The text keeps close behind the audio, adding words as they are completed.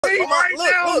tweet right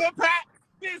now, Lil Pat.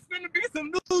 This finna be some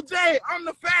new J. I'm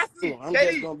the fastest. I'm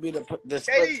just gonna be the split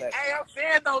Hey, I'm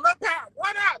saying though, Lil Pat,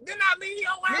 what up? Didn't I leave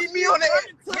your ass? Meet me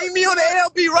on the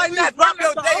LB right now. Drop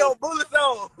your J on Bullet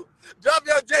Zone. Drop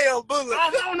your J on Bullet.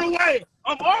 I'm on the way.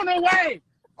 I'm on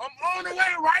the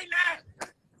way right now.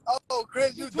 Oh,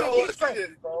 Chris, you don't want to see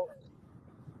this, bro.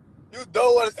 You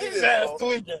don't want to see this, bro.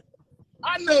 Tweaking.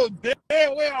 I know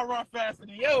damn well I run faster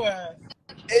than your ass.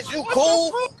 Is you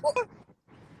cool?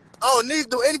 Oh,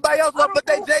 do anybody else want to put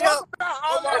their J up?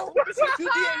 The shit you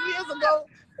did years ago.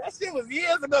 That shit was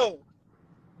years ago.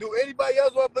 Do anybody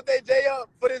else want to put their J up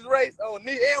for this race? Oh, and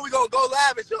we gonna go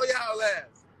live and show y'all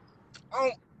ass.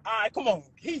 All right, come on.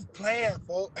 He's playing,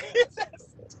 folks.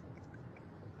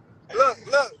 Look.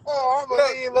 Oh, I'm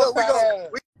gonna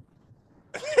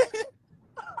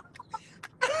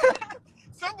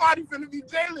somebody finna be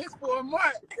J-list for a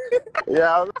month.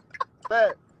 Yeah, I'm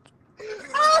bet.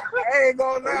 I ain't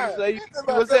gonna lie. You say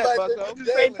what's that, Bucko? You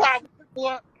say pop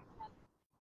what?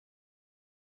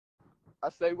 I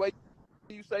say wait.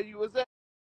 You say you was at?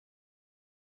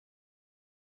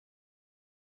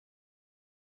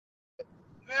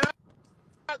 Man,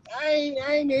 I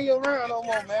ain't in your around no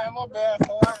more, man. My bad,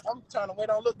 so I'm trying to wait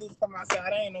on Lil Deuce come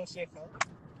outside. I ain't no shit, man.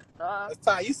 That's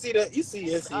tight. You see this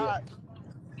here. Right.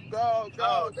 Go.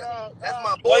 That's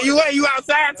my boy. Where you at? You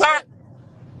outside, Todd?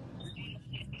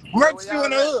 Merch, you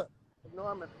in the hood. No,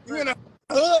 I'm in you in the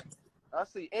hood? I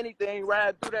see anything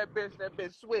ride through that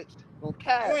bitch switched. On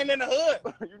cash. You ain't in the hood.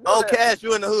 On cash,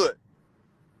 you in the hood.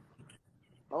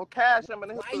 On cash, I'm in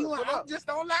the hood. I'm just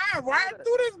online, right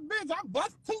through this bitch. I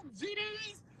bust 2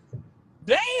 GDs.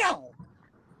 Damn.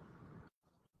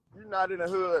 You not in the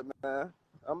hood, man.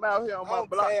 I'm out here on my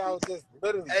block. I was just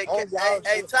literally hey, Ty.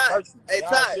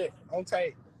 On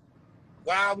tape.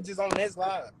 Well, I was just on this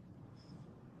live.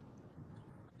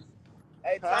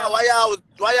 Hey, Ty, why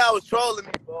y'all was trolling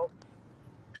me, bro?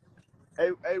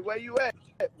 Hey, where you at?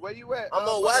 I'm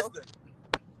on Western.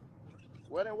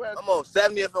 Where in Western? I'm on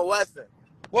 70th and Western.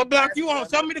 What block you on?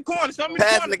 Show me the corner.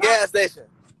 Passing the gas station.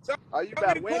 Are you Show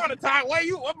me the corner, Ty.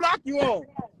 What block you on?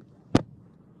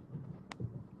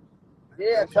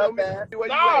 Yeah, show me. No,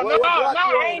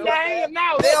 I ain't.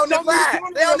 No, stay on this line.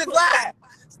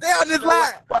 Stay on this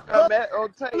line.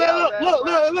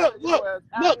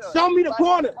 Look. Show me the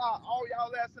corner. All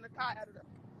y'all ass in the car out of the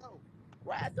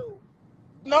ride through.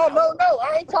 No.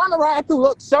 I ain't trying to ride through.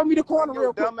 Look, show me the corner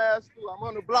real quick. Dumbass, I'm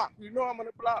on the block. You know I'm on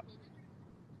the block.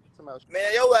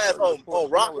 Man, your ass on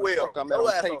Rockwell. Your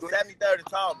ass on 7030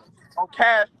 Thomas. On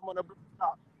cash, I'm on the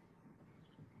block.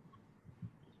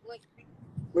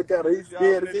 Look at him, he's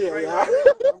scared as hell, y'all.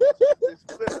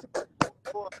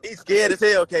 He's scared as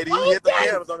hell, KD. You hit the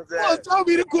cameras on his ass. Show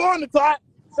me the corner, Todd.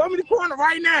 Show me the corner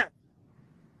right now.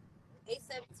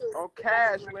 872. On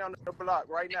cash, we on the block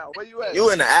right now. Where you at? You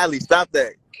in the alley. Stop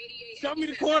that. Show me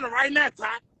the corner right now,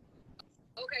 Todd.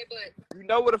 Okay, but you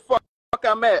know where the fuck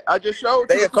I'm at. I just showed you.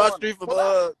 They across the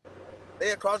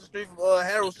street from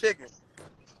Harold's Chicken.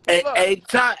 Hey,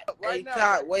 Todd,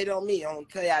 wait on me. I'm gonna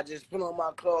tell you, I just put on my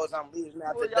clothes. I'm leaving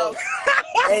out the door.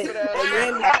 Hey,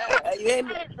 you hear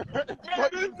me?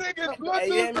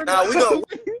 Nah,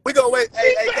 we go wait.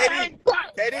 Hey,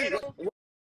 KD.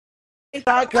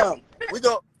 I come. We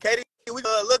go, KD. We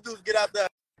go. Let Deuce get out there.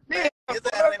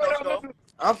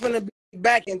 I'm finna be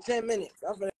back in 10 minutes.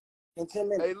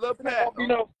 Hey, look, Pat. You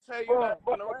know, tell you that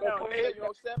around here. You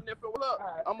on 70th and look.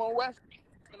 I'm on West.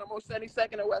 And I'm on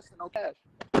 72nd and Western on cash.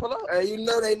 Pull up. Hey, you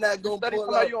know they not gonna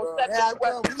pull up. You're not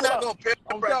gonna press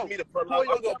me to pull up. I'm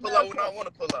gonna pull up when I want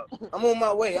to pull up. I'm on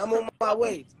my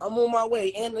way.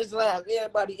 In this lab.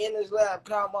 Everybody in this lab,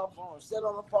 call my phone. Sit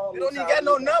on the phone. You don't even got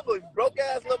no number, broke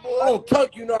ass little boy. Oh,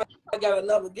 Tuck, you know I got a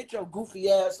number. Get your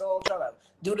goofy ass on. Try to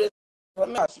do this.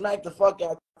 I'm not smack the fuck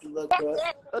out you, look cuz.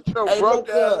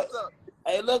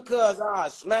 Hey, look cuz, I'll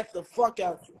smack the fuck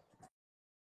out you.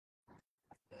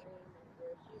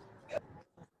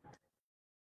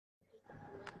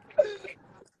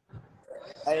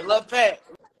 Hey, look, Pat,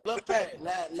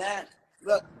 nah,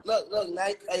 look,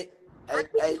 Nate, hey,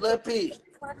 Lil P.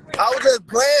 I was just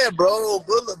playing, bro.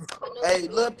 Hey,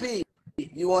 Lil P,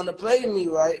 you want to play me,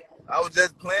 right? I was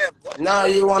just playing. No,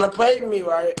 you want to play me,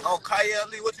 right? On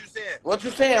Kylie, what you saying? What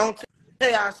you saying? Don't tell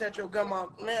you I set your gun off.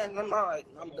 Man, I'm all right.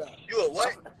 I'm done. You a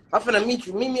what? I'm finna meet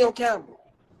you. Meet me on camera.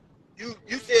 You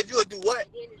said you would do what?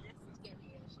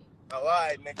 Oh, all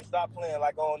right, nigga. Stop playing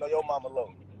like I don't know your mama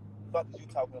low. What the fuck is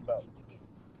you talking about?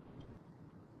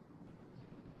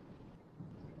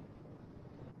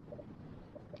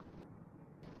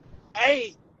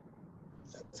 Hey,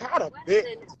 Todd a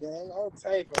bitch, gang. On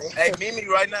tape, man. Hey, meet me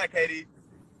right now, KD.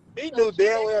 He knew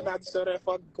damn well not to show that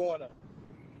fucking corner.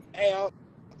 Hey,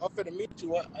 I'm finna meet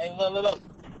you. Hey, look.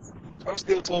 I'm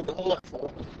still talking. Hold up.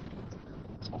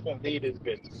 I'm gonna leave this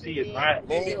bitch. She is right.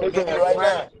 Meet Look me at right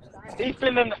right. now. He's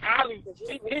still in the alley.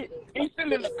 He's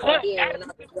still in the cut.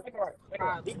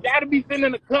 He gotta be still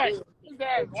in the cut. His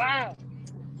ass lying.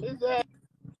 His ass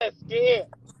scared.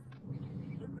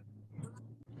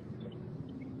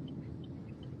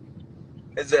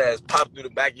 His ass popped through the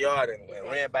backyard and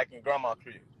ran back in grandma's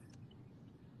crib.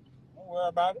 Don't worry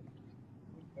about it.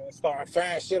 Start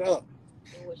firing shit up.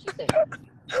 What she said?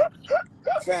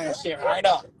 Firing shit right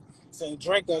up. Saying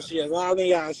Dracos shit. All in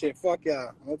y'all shit. Fuck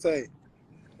y'all. I'll tell you.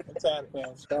 I'm tired of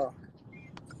playing stuff.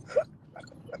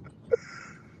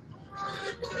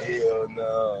 Hell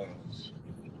no.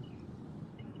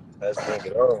 Let's bring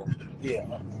it on. Yeah.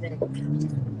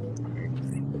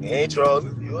 He ain't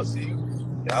trolling. You'll see.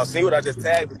 Y'all see what I just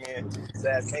tagged again. His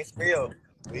ass can't spell.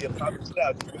 We'll pop the shit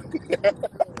out you.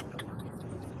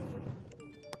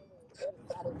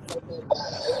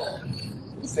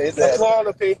 He said his ass.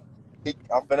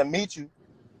 I'm finna meet you.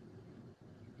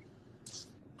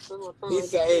 He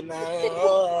said, nah,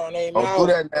 ain't Don't do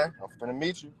that now. I'm finna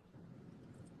meet you.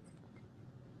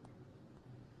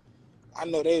 I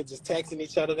know they were just texting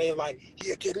each other. They like,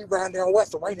 yeah, kid, he riding down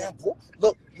West right now.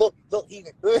 Look. He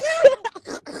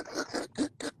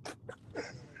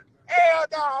hell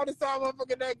no, all the time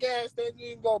motherfucker that gas station,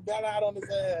 you can go bail out on his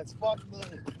ass. Fuck me.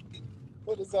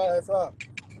 Put his ass up.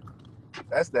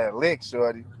 That's that lick,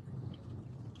 shorty.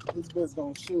 This bitch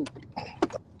gonna shoot.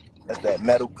 That's that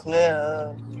metal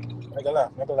clear. Make a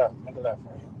left.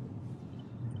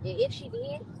 Yeah, if she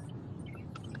did.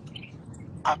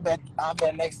 I bet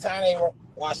next time they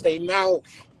watch their mouth.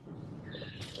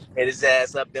 Hit his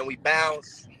ass up, then we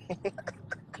bounce.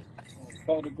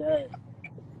 Photograph.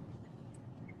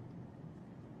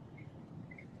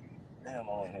 Damn, I'm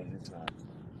on here this time.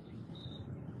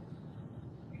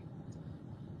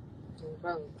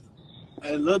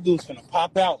 Hey, little dude's finna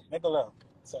pop out. Make a left.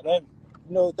 So that,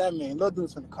 you know what that means. Little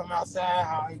dude's finna come outside.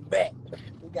 Oh, he back.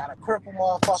 We got a cripple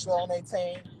motherfucker on their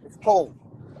team. It's cool.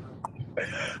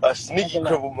 A sneaky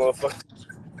cripple motherfucker.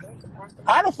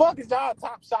 How the fuck is y'all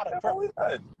top shot at cripple?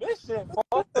 This shit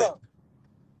fucked up.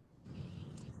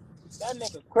 That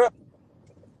nigga cripple.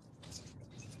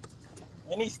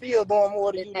 And he's still doing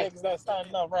more than you niggas that's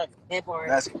standing up right. That part.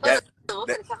 I'm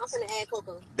finna add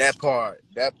Coco. That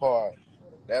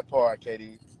part,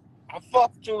 KD. I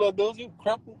fucked with you, little dudes. You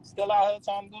cripple. Still out here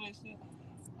trying to do this shit.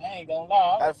 I ain't gonna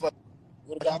lie.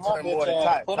 Would've got my bitch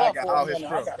ass put up for a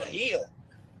minute. I gotta heal.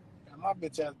 Got my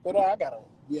bitch ass put up. I gotta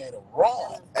be able to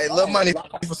run. Hey, Lil Money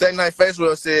from Saturday Night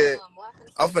Facial said,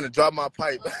 I'm finna drop my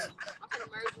pipe.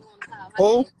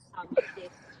 Who?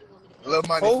 Lil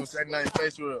Money from Saturday Night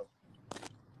Facial.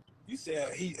 You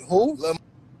said who? Lil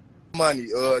Money,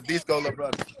 Disco Lil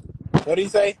Brother. What'd he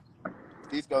say?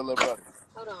 Disco Lil Brother.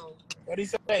 Hold on. What'd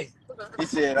he say? He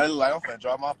said, I'm finna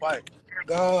drop my pipe.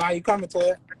 Go, how you coming to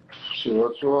it?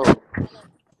 Sure.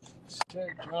 Shit,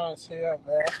 John,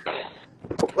 man.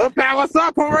 Lil Pat, what's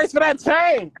up? Come race for that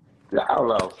chain.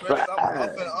 Y'all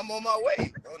I'm on my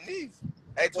way. On these.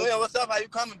 Hey, Twin, what's up? How you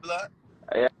coming, blood?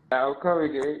 Yeah, I'm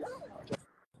coming, gang.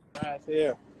 Right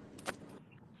here.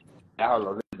 Y'all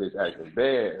know this bitch acting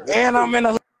bad. And I'm in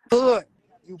the hood.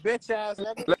 You bitch ass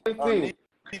nigga. Let me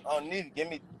see. On need. Give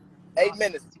me 8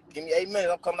 minutes. Give me 8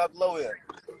 minutes. I'm coming out the low end.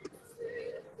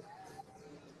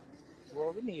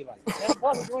 Well, we need like 10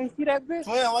 bucks. You ain't see that bitch?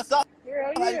 Twin, what's up?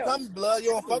 Yeah. How you coming, blood?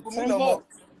 You don't fuck with me no more.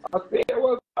 I said,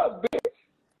 what's up, bitch?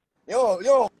 You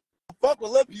don't fuck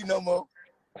with Lil P no more.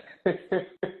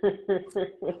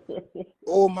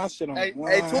 Oh, my shit on. Hey,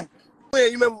 Twin,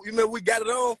 you remember we got it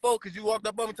on, folks, because you walked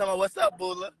up on me talking about, what's up,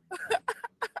 Bulla?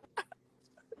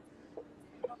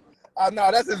 Oh,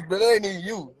 no, that's his brother. Ain't even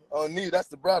you. Oh, me, that's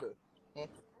the brother.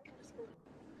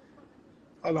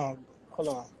 Hold on.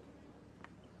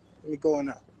 Let me go in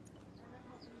now.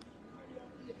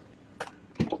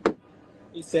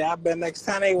 He said, I bet next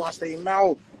time they watch their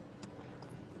mouth.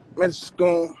 Let's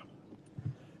go.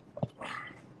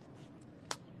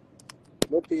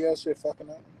 Look at your shit fucking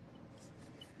up.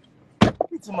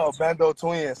 You talking about Bando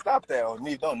Twin. Stop that on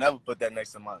me. Don't never put that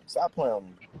next to mine. Stop playing on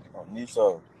me. On me,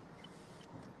 so.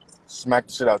 Smack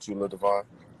the shit out you, Lil Devon.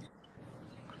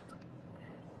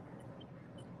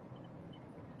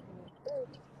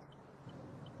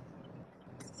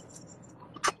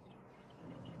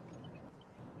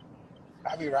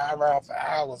 I be riding around for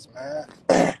hours, man.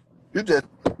 You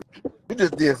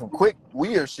just did some quick,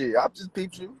 weird shit. I just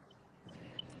peeped you.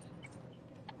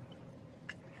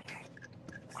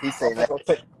 He said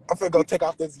I'm finna go take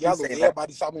off this yellow.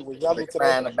 Everybody saw me with yellow today.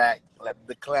 Decline the back.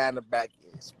 Decline the back.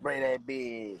 Spray that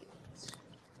bitch.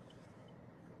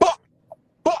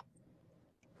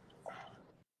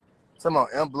 Some on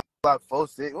Mblock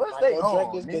 46. What's they I go on?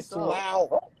 drag this bitch too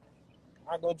loud.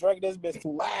 I go drag this bitch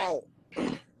too loud.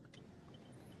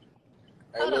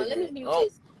 Hold on, let me mute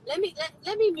this. Let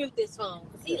me mute this phone,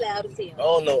 cause he loud as hell. I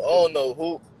don't know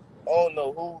who. I don't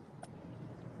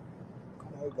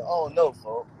know,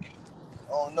 folks. I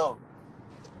don't know.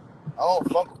 I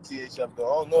don't fuck with THF though.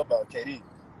 I don't know about KD.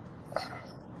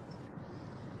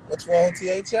 What's wrong with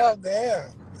THF?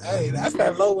 Damn. Hey, that's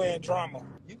that low end drama.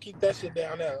 You keep that shit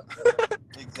down there.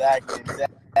 Exactly.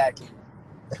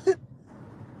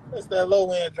 That's that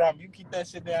low end drama. You keep that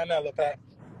shit down there, Pat.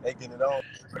 They getting it on.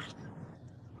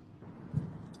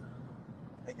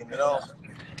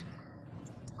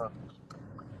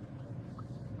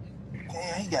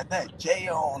 Damn, he got that J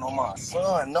on my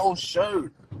son. No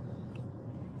shirt.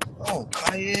 Oh,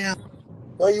 Cayenne.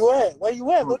 Where you at,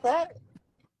 Lil Pat?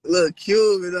 Look,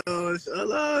 Cuban on.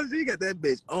 She got that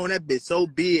bitch on. That bitch so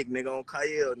big, nigga, on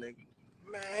Kyle, nigga.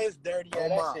 Man, it's dirty. Yeah,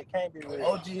 that shit can't be real.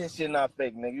 OG and shit not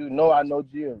fake, nigga. You know I know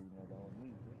Jill.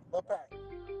 Lil Pat,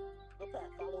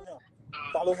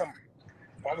 follow him.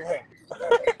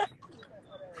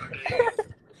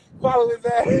 Follow his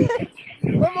ass.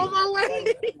 I'm on my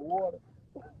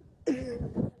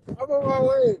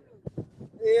way.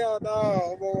 Hell no,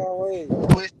 I'm on my way.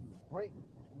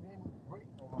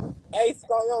 Hey,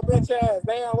 Scott, yo, bitch ass.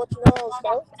 Damn, what you on,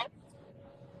 Scott?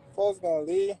 Folks gonna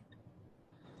leave.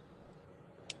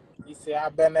 He said, I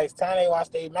bet next time they watch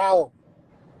their mouth.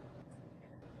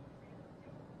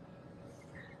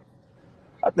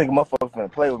 I think a motherfucker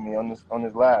finna play with me on this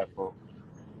live, bro.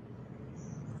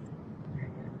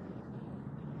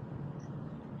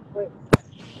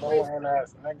 Low end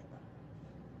ass nigga.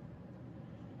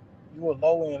 You a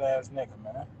low end ass nigga,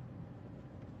 man.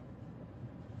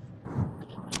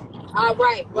 All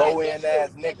right. Low end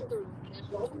ass nigga. That's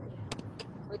true.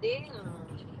 But then,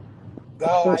 Go,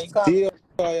 how you coming?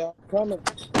 Y'all coming?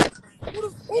 Who the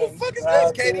fuck is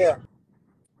this, Katie? And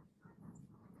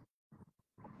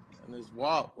this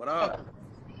walk, what up?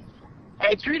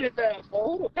 Hey, treat it that,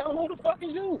 fool. Who the fuck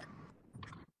is you?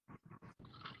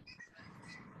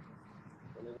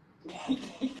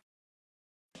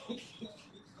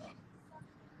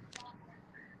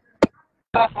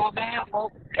 Damn,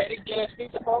 folks. Katie, get his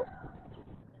feature, folks.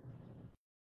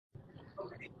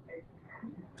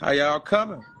 How y'all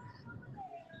coming?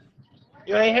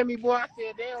 You ain't hear me, boy. I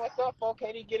said, damn, what's up, folks?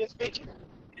 Katie, get his feature.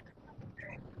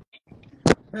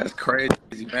 That's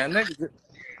crazy, man. Nigga,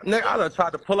 I done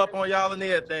tried to pull up on y'all and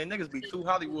everything. Niggas be too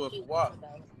Hollywood for what?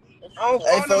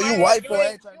 Hey, so you white for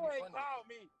it? You ain't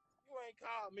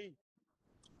called me.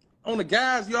 On the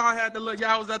guys, y'all had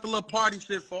y'all was at the little party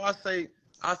shit for. I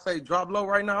say drop low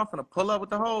right now. I'm finna pull up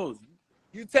with the hoes.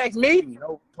 You text me?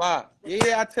 No plot.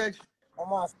 Yeah, I text you. On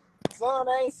my son,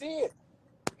 I ain't see it.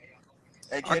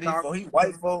 Hey, Katie, so he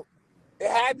white folk? It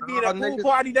had to be the pool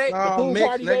party day. Nah, the pool mixed,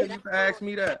 party nigga. day. You can ask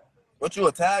me that. What, you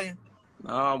Italian?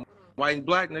 Nah, I'm white and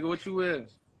black, nigga. What you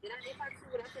is?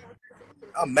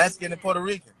 I'm Mexican and Puerto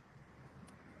Rican.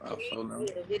 Oh, so no.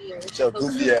 Shut your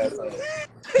goofy ass up.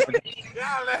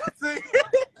 Y'all ass.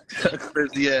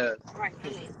 Crazy ass.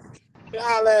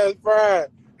 Y'all ass, bro.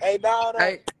 Hey, dog.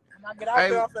 Hey, when I get out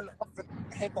there, I'm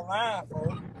finna hit the line,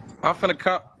 bro. I'm finna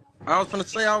cut. I was finna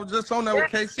say I was just on there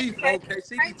with KC, folks. KC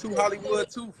be too Hollywood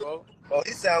too, folks. Oh,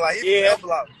 he sound like he from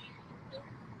Mblock.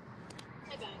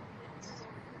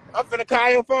 I'm finna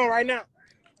call your phone right now.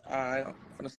 All right.